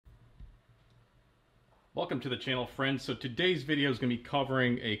Welcome to the channel, friends. So today's video is going to be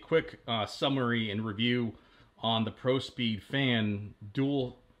covering a quick summary and review on the Prospeed fan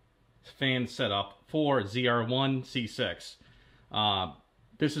dual fan setup for ZR1 C6.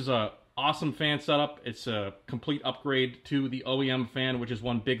 This is a awesome fan setup. It's a complete upgrade to the OEM fan, which is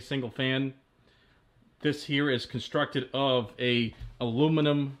one big single fan. This here is constructed of a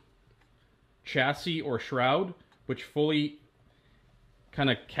aluminum chassis or shroud, which fully kind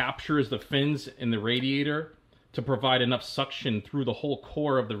of captures the fins in the radiator to provide enough suction through the whole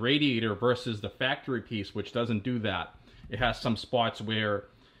core of the radiator versus the factory piece, which doesn't do that. It has some spots where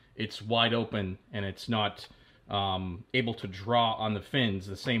it's wide open and it's not able to draw on the fins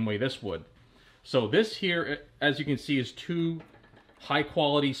the same way this would. So this here, as you can see, is two high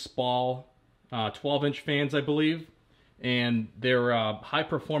quality SPAL 12-inch fans, I believe. And they're high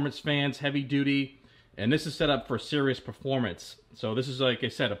performance fans, heavy duty. And this is set up for serious performance. So this is, like I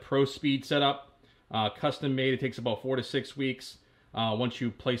said, a Prospeed setup, custom made. It takes about 4 to 6 weeks once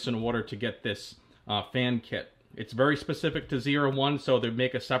you place an order to get this fan kit. It's very specific to ZR1, so they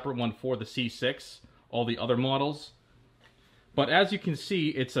make a separate one for the C6, all the other models. But as you can see,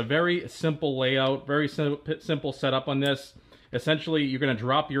 it's a very simple layout, very simple setup on this. Essentially, you're going to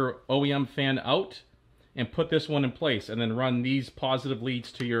drop your OEM fan out and put this one in place, and then run these positive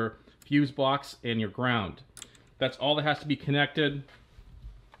leads to your fuse box and your ground. That's all that has to be connected,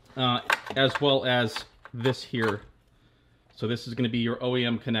 as well as this here. So this is going to be your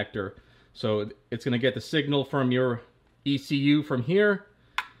OEM connector. So it's going to get the signal from your ECU from here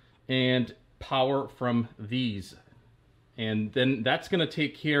and power from these. And then that's going to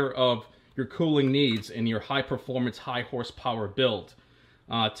take care of your cooling needs in your high performance, high horsepower build.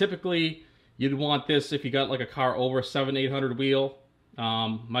 Typically, you'd want this if you got like a car over 700-800 wheel.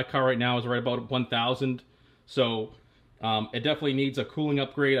 My car right now is right about 1,000, so it definitely needs a cooling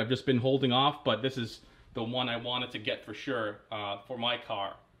upgrade. I've just been holding off, but this is the one I wanted to get for sure for my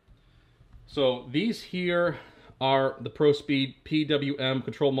car. So these here are the Prospeed PWM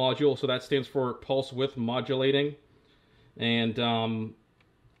control module, so that stands for pulse width modulating. And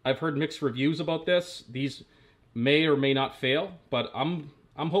I've heard mixed reviews about this. These may or may not fail, but I'm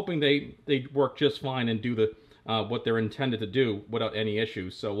hoping they work just fine and do the what they're intended to do without any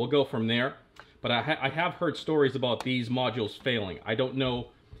issues. So we'll go from there. But I have heard stories about these modules failing. I don't know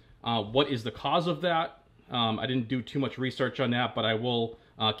what is the cause of that. I didn't do too much research on that, but I will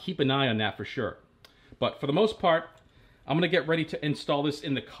keep an eye on that for sure. But for the most part, I'm going to get ready to install this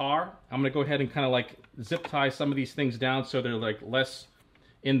in the car. I'm going to go ahead and kind of like zip tie some of these things down so they're like less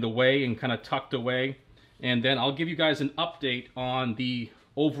in the way and kind of tucked away. And then I'll give you guys an update on the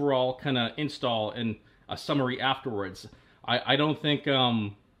overall kind of install and a summary afterwards. I don't think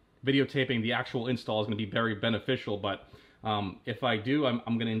videotaping the actual install is going to be very beneficial, but if I do, I'm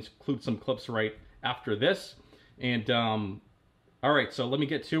going to include some clips right after this. And all right, so let me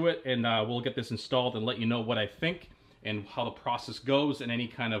get to it, and we'll get this installed and let you know what I think and how the process goes, and any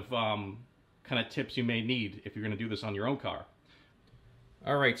kind of tips you may need if you're going to do this on your own car.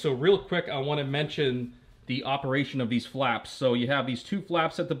 All right, so real quick, I want to mention the operation of these flaps. So you have these two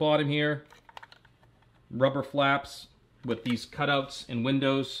flaps at the bottom here, rubber flaps with these cutouts and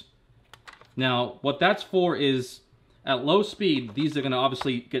windows. Now, what that's for is at low speed, these are going to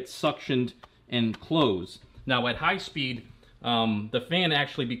obviously get suctioned and close. Now, at high speed, the fan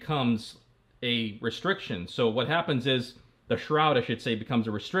actually becomes a restriction. So what happens is the shroud, I should say, becomes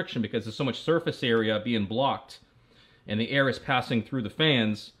a restriction because there's so much surface area being blocked and the air is passing through the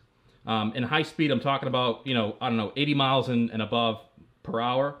fans. In high speed, I'm talking about, I don't know, 80 miles and above per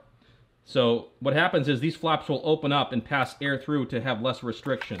hour. So what happens is these flaps will open up and pass air through to have less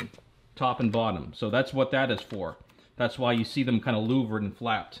restriction, top and bottom. So that's what that is for. That's why you see them kind of louvered and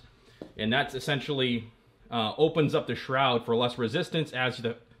flapped. And that's essentially opens up the shroud for less resistance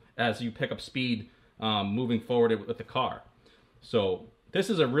as you pick up speed moving forward with the car. So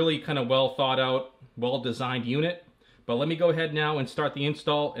this is a really kind of well thought out, well designed unit. But let me go ahead now and start the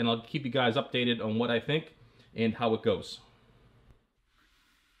install, and I'll keep you guys updated on what I think and how it goes.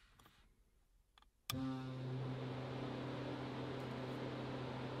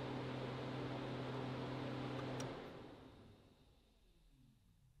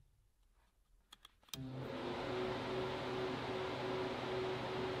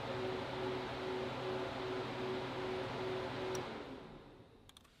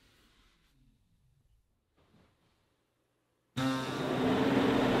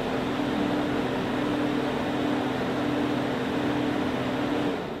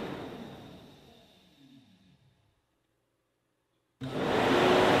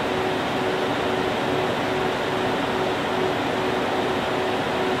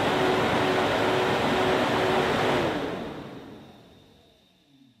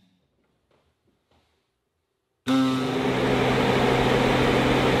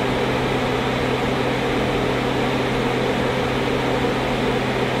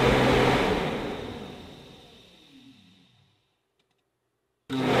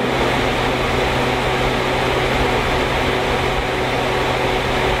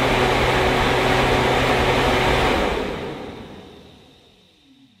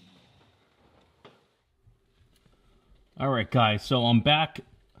 Alright guys, so I'm back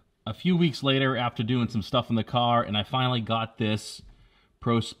a few weeks later after doing some stuff in the car, and I finally got this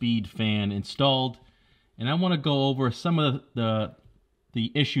Prospeed fan installed, and I want to go over some of the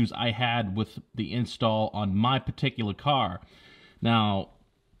issues I had with the install on my particular car. Now,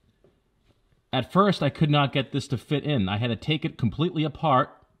 at first I could not get this to fit in. I had to take it completely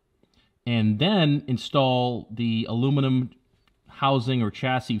apart and then install the aluminum housing or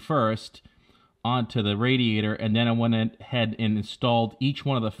chassis first onto the radiator, and then I went ahead and installed each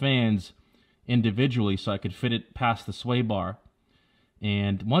one of the fans individually so I could fit it past the sway bar.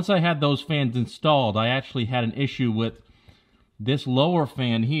 And once I had those fans installed, I actually had an issue with this lower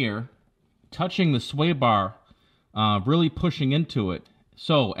fan here touching the sway bar, really pushing into it.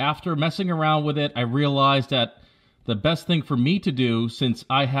 So after messing around with it, I realized that the best thing for me to do, since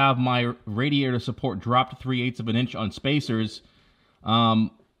I have my radiator support dropped 3/8 of an inch on spacers,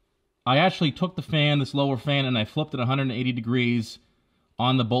 I actually took the fan, this lower fan, and I flipped it 180 degrees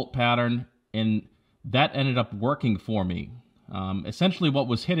on the bolt pattern, and that ended up working for me. Essentially what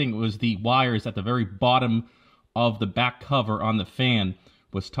was hitting was the wires at the very bottom of the back cover on the fan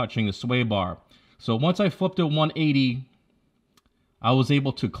was touching the sway bar. So once I flipped it 180, I was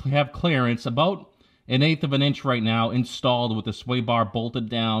able to have clearance about 1/8 of an inch right now installed with the sway bar bolted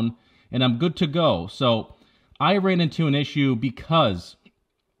down, and I'm good to go. So I ran into an issue because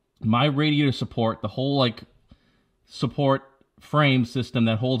my radiator support, the whole support frame system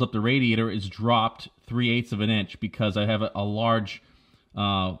that holds up the radiator, is dropped 3/8 of an inch because I have a large,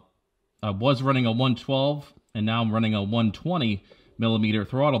 I was running a 112 and now I'm running a 120 millimeter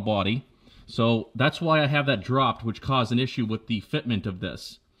throttle body. So that's why I have that dropped, which caused an issue with the fitment of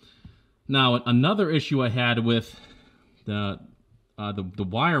this. Now, another issue I had with the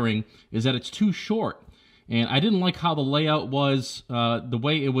wiring is that it's too short. And I didn't like how the layout was, the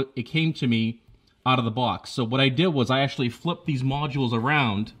way it came to me out of the box. So what I did was I actually flipped these modules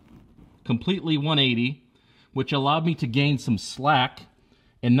around completely 180, which allowed me to gain some slack,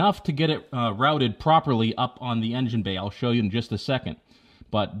 enough to get it routed properly up on the engine bay. I'll show you in just a second.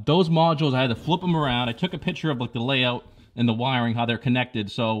 But those modules, I had to flip them around. I took a picture of the layout and the wiring, how they're connected,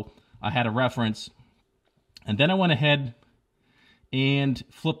 so I had a reference. And then I went ahead and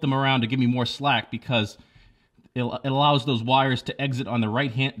flipped them around to give me more slack, because it allows those wires to exit on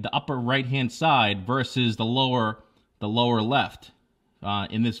the upper right hand side versus the lower left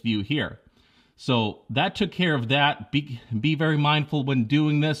in this view here. So that took care of that. Be very mindful when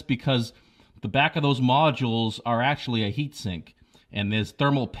doing this, because the back of those modules are actually a heat sink, and there's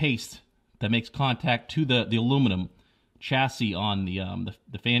thermal paste that makes contact to the aluminum chassis on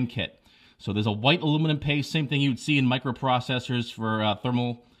the fan kit. So there's a white aluminum paste, same thing you'd see in microprocessors for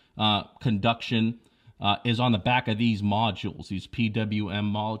thermal conduction, is on the back of these modules, these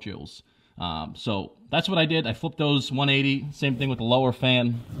PWM modules. So that's what I did. I flipped those 180, same thing with the lower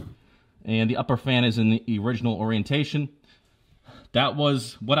fan, and the upper fan is in the original orientation. That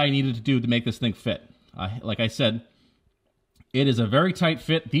was what I needed to do to make this thing fit. Like I said, it is a very tight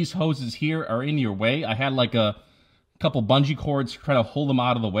fit. These hoses here are in your way. I had like a couple bungee cords to try to hold them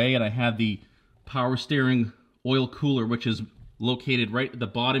out of the way, and I had the power steering oil cooler, which is located right at the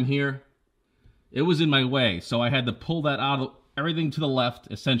bottom here. It was in my way, so I had to pull that out of everything to the left,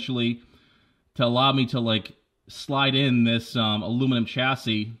 essentially, to allow me to slide in this aluminum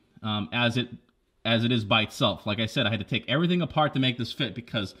chassis as it is by itself. Like I said, I had to take everything apart to make this fit,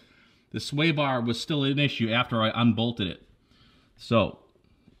 because the sway bar was still an issue after I unbolted it. So,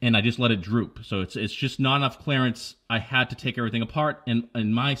 and I just let it droop. So it's just not enough clearance. I had to take everything apart. And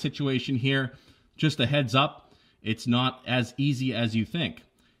in my situation here, just a heads up, it's not as easy as you think.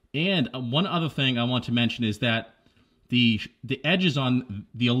 And one other thing I want to mention is that the edges on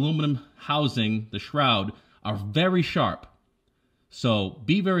the aluminum housing, the shroud, are very sharp. So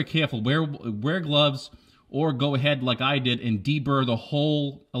be very careful. Wear gloves, or go ahead like I did and deburr the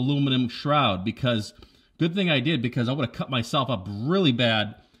whole aluminum shroud, because good thing I did, because I would have cut myself up really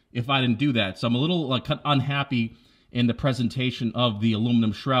bad if I didn't do that. So I'm a little unhappy in the presentation of the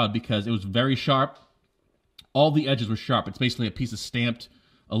aluminum shroud, because it was very sharp. All the edges were sharp. It's basically a piece of stamped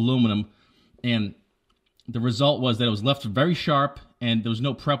aluminum, and the result was that it was left very sharp, and there was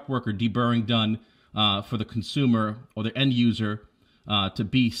no prep work or deburring done for the consumer or the end user to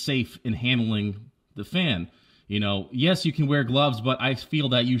be safe in handling the fan. You know, yes, you can wear gloves, but I feel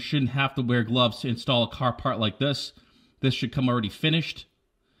that you shouldn't have to wear gloves to install a car part like this. This should come already finished,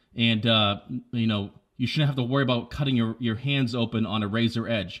 and you know, you shouldn't have to worry about cutting your hands open on a razor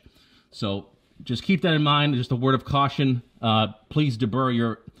edge. So just keep that in mind. Just a word of caution. Please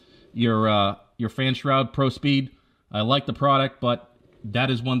deburr your fan shroud, Prospeed. I like the product, but that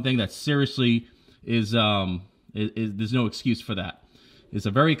is one thing that seriously is There's no excuse for that. It's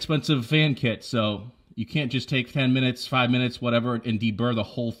a very expensive fan kit, so you can't just take 10 minutes, 5 minutes, whatever, and deburr the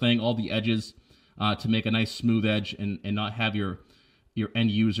whole thing, all the edges, to make a nice smooth edge and not have your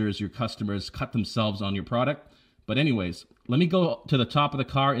end users, your customers, cut themselves on your product. But anyways, let me go to the top of the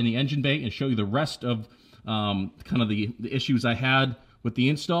car in the engine bay and show you the rest of kind of the issues I had with the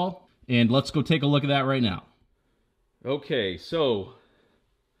install. And let's go take a look at that right now. Okay, so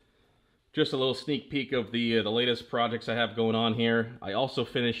just a little sneak peek of the latest projects I have going on here. I also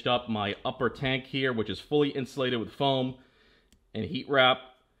finished up my upper tank here, which is fully insulated with foam and heat wrap.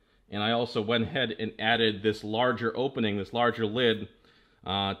 And I also went ahead and added this larger opening, this larger lid,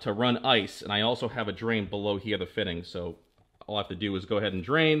 to run ice. And I also have a drain below here, the fitting. So all I have to do is go ahead and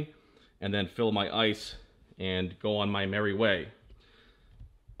drain and then fill my ice and go on my merry way.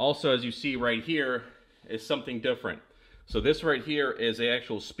 Also, as you see right here, is something different. So this right here is an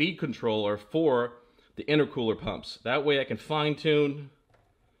actual speed controller for the intercooler pumps. That way I can fine tune,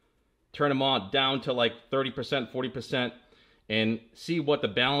 turn them on down to like 30%, 40%, and see what the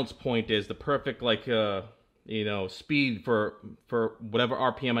balance point is, the perfect like you know, speed for whatever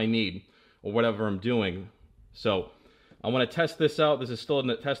RPM I need or whatever I'm doing. So I want to test this out. This is still in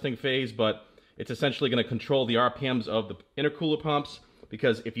the testing phase, but it's essentially going to control the RPMs of the intercooler pumps,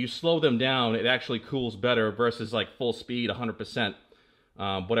 because if you slow them down, it actually cools better versus like full speed, 100%,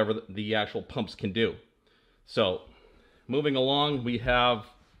 whatever the actual pumps can do. So moving along, we have,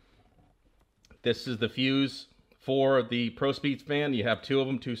 this is the fuse for the Prospeed fan. You have two of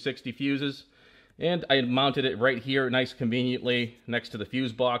them, 260 fuses. And I mounted it right here, nice conveniently, next to the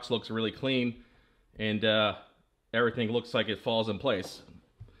fuse box. Looks really clean. And everything looks like it falls in place,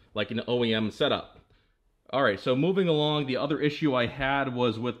 like an OEM setup. Alright, so moving along, the other issue I had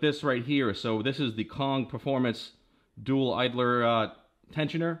was with this right here. So this is the Kong Performance Dual Idler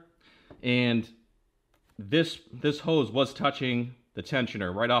tensioner. And this hose was touching the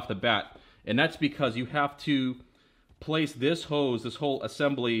tensioner right off the bat. And that's because you have to place this hose, this whole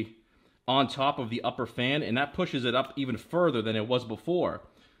assembly, on top of the upper fan, and that pushes it up even further than it was before.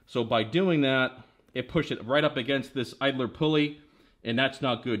 So by doing that, it pushed it right up against this idler pulley, and that's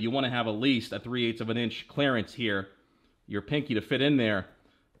not good. You want to have at least a 3/8 of an inch clearance here, your pinky, to fit in there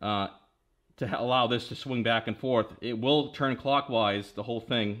to allow this to swing back and forth. It will turn clockwise, the whole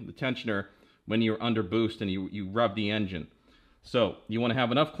thing, the tensioner, when you're under boost and you rev the engine. So you want to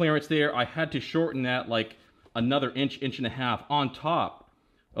have enough clearance there. I had to shorten that like another inch, inch and a half on top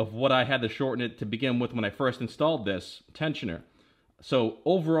of what I had to shorten it to begin with when I first installed this tensioner. So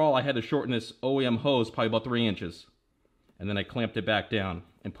overall, I had to shorten this OEM hose probably about 3 inches. And then I clamped it back down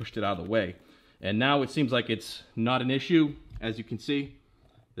and pushed it out of the way. And now it seems like it's not an issue. As you can see,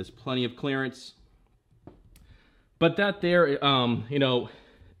 there's plenty of clearance. But that there, you know,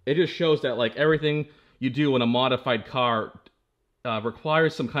 it just shows that like everything you do in a modified car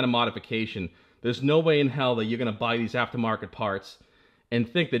requires some kind of modification. There's no way in hell that you're going to buy these aftermarket parts and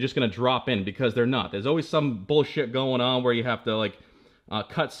think they're just going to drop in, because they're not. There's always some bullshit going on where you have to like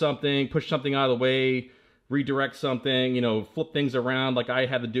cut something, push something out of the way, redirect something, you know, flip things around like I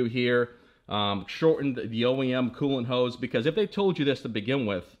had to do here, shorten the OEM coolant hose, because if they told you this to begin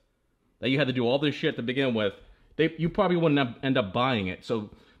with, that you had to do all this shit to begin with, you probably wouldn't end up buying it. So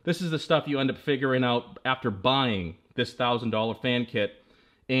this is the stuff you end up figuring out after buying this $1,000 fan kit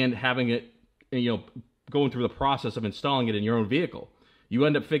and having it, you know, going through the process of installing it in your own vehicle. You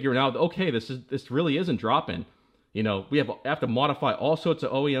end up figuring out, okay, this really isn't dropping. You know, we have to modify all sorts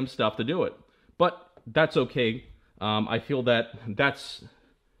of OEM stuff to do it. But that's okay. I feel that that's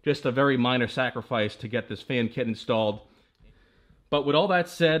just a very minor sacrifice to get this fan kit installed. But with all that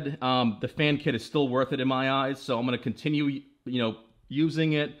said, the fan kit is still worth it in my eyes. So I'm going to continue, you know,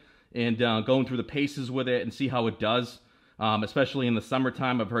 using it and going through the paces with it and see how it does. Especially in the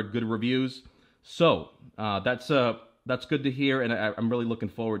summertime, I've heard good reviews. So that's good to hear, and I'm really looking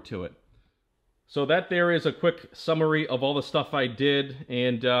forward to it. So that there is a quick summary of all the stuff I did,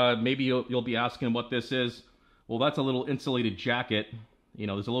 and maybe you'll be asking what this is. Well, that's a little insulated jacket. You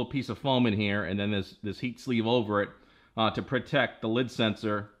know, there's a little piece of foam in here, and then there's this heat sleeve over it to protect the lid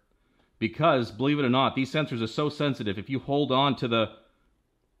sensor. Because, believe it or not, these sensors are so sensitive. If you hold on to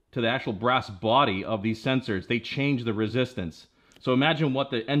the actual brass body of these sensors, they change the resistance. So imagine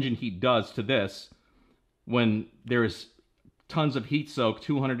what the engine heat does to this when there's tons of heat soak,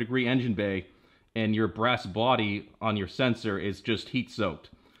 200-degree engine bay, and your brass body on your sensor is just heat soaked.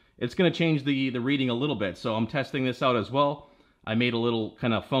 It's going to change the reading a little bit, so I'm testing this out as well. I made a little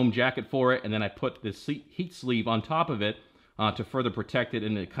kind of foam jacket for it, and then I put this heat sleeve on top of it to further protect it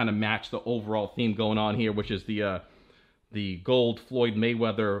and to kind of match the overall theme going on here, which is the the gold Floyd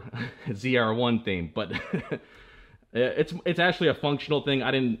Mayweather ZR1 theme, but it's actually a functional thing.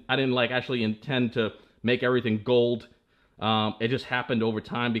 I didn't like actually intend to make everything gold. It just happened over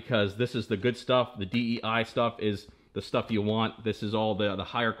time because this is the good stuff. The DEI stuff is the stuff you want. This is all the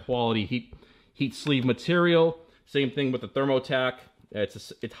higher quality heat sleeve material. Same thing with the Thermotac.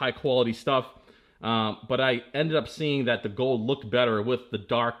 It's high quality stuff. But I ended up seeing that the gold looked better with the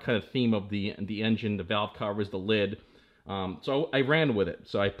dark kind of theme of the engine, the valve covers, the lid. So I ran with it.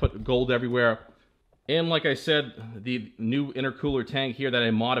 So I put gold everywhere. And like I said, the new intercooler tank here that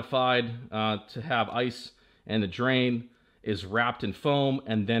I modified to have ice and the drain is wrapped in foam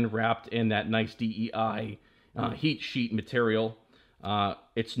and then wrapped in that nice DEI heat sheet material.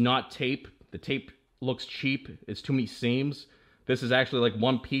 It's not tape. The tape looks cheap. It's too many seams. This is actually like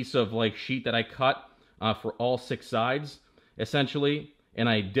one piece of like sheet that I cut for all 6 sides, essentially. And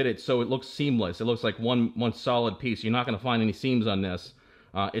I did it so it looks seamless. It looks like one solid piece. You're not going to find any seams on this.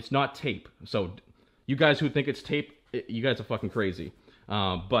 It's not tape. So you guys who think it's tape, you guys are fucking crazy.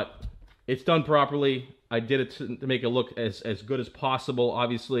 But it's done properly. I did it to make it look as good as possible.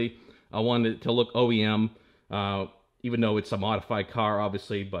 Obviously, I wanted it to look OEM, even though it's a modified car,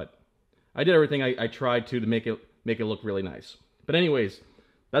 obviously. But I did everything I tried to make it look really nice. But anyways,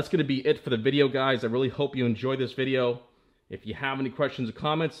 that's going to be it for the video, guys. I really hope you enjoyed this video. If you have any questions or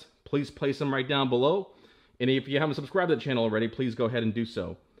comments, please place them right down below. And if you haven't subscribed to the channel already, please go ahead and do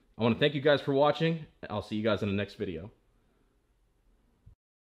so. I want to thank you guys for watching. I'll see you guys in the next video.